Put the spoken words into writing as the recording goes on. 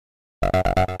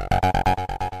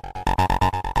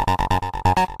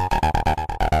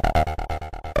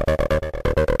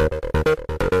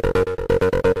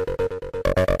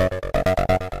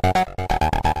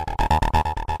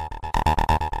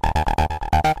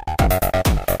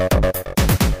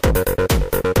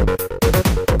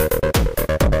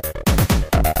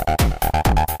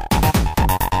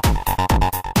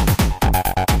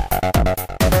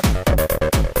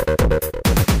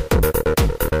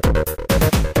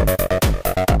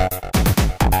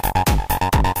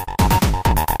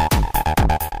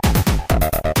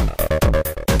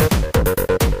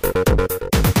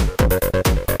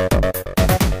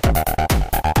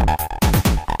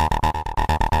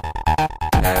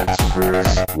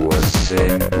First was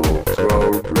simple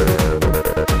program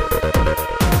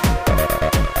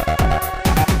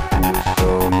with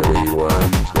only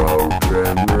one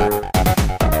programmer,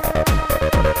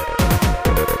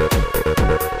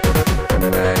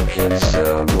 making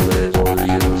some little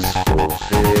useful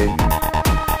thing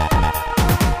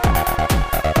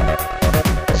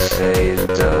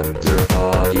saved under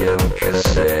audio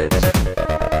cassette.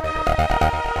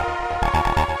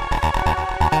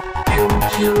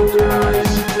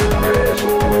 Computerized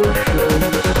resolution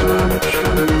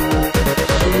function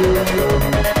freedom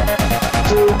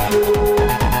digital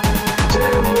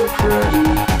democracy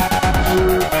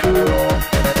virtual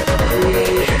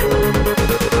creation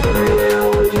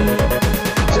reality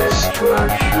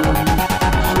destruction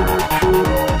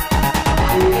virtual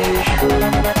creation.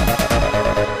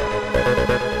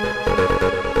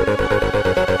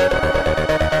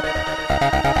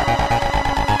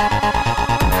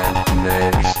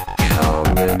 Next,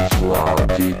 common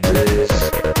floppy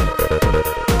disk.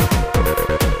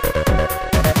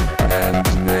 And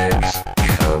next,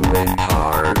 common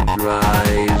hard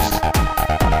drives.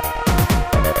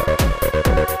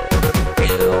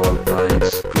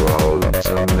 Kilobytes grow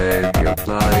to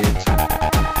megabyte.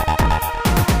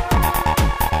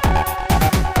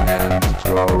 And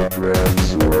programs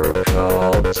work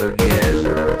all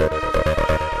together.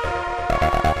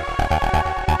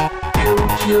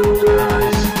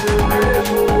 Computerized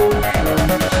resolution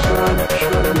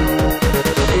function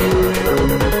freedom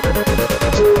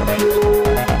digital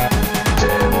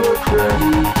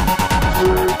democracy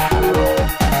virtual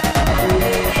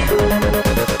creation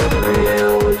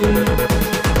reality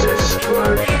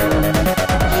destruction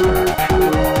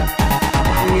virtual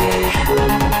creation.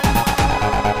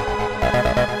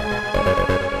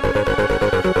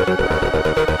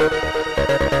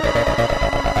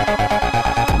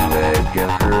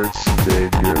 Megahertz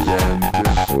bigger than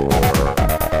before.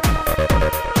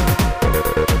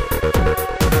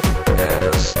 At a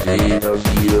state of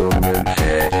human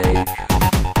headache.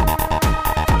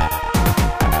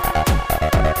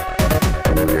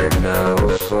 We're now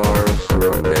far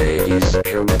from 80s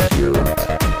compute.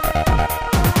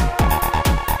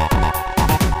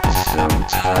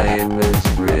 Sometimes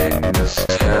bring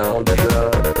nostalgia.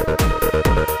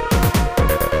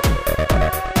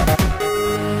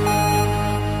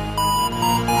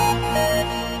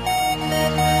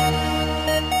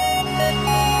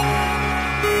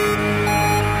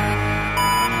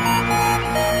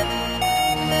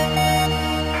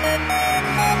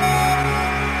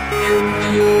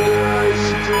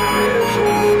 Computerized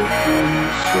resolution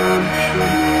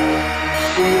functional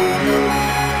freedom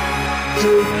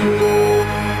digital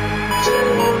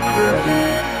democracy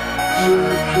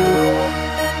virtual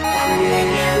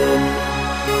creation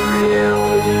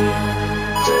reality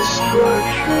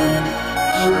destruction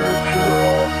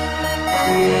virtual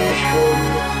creation.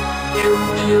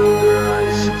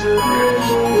 Computerized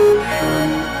resolution.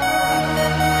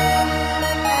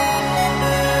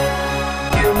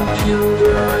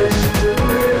 Computerized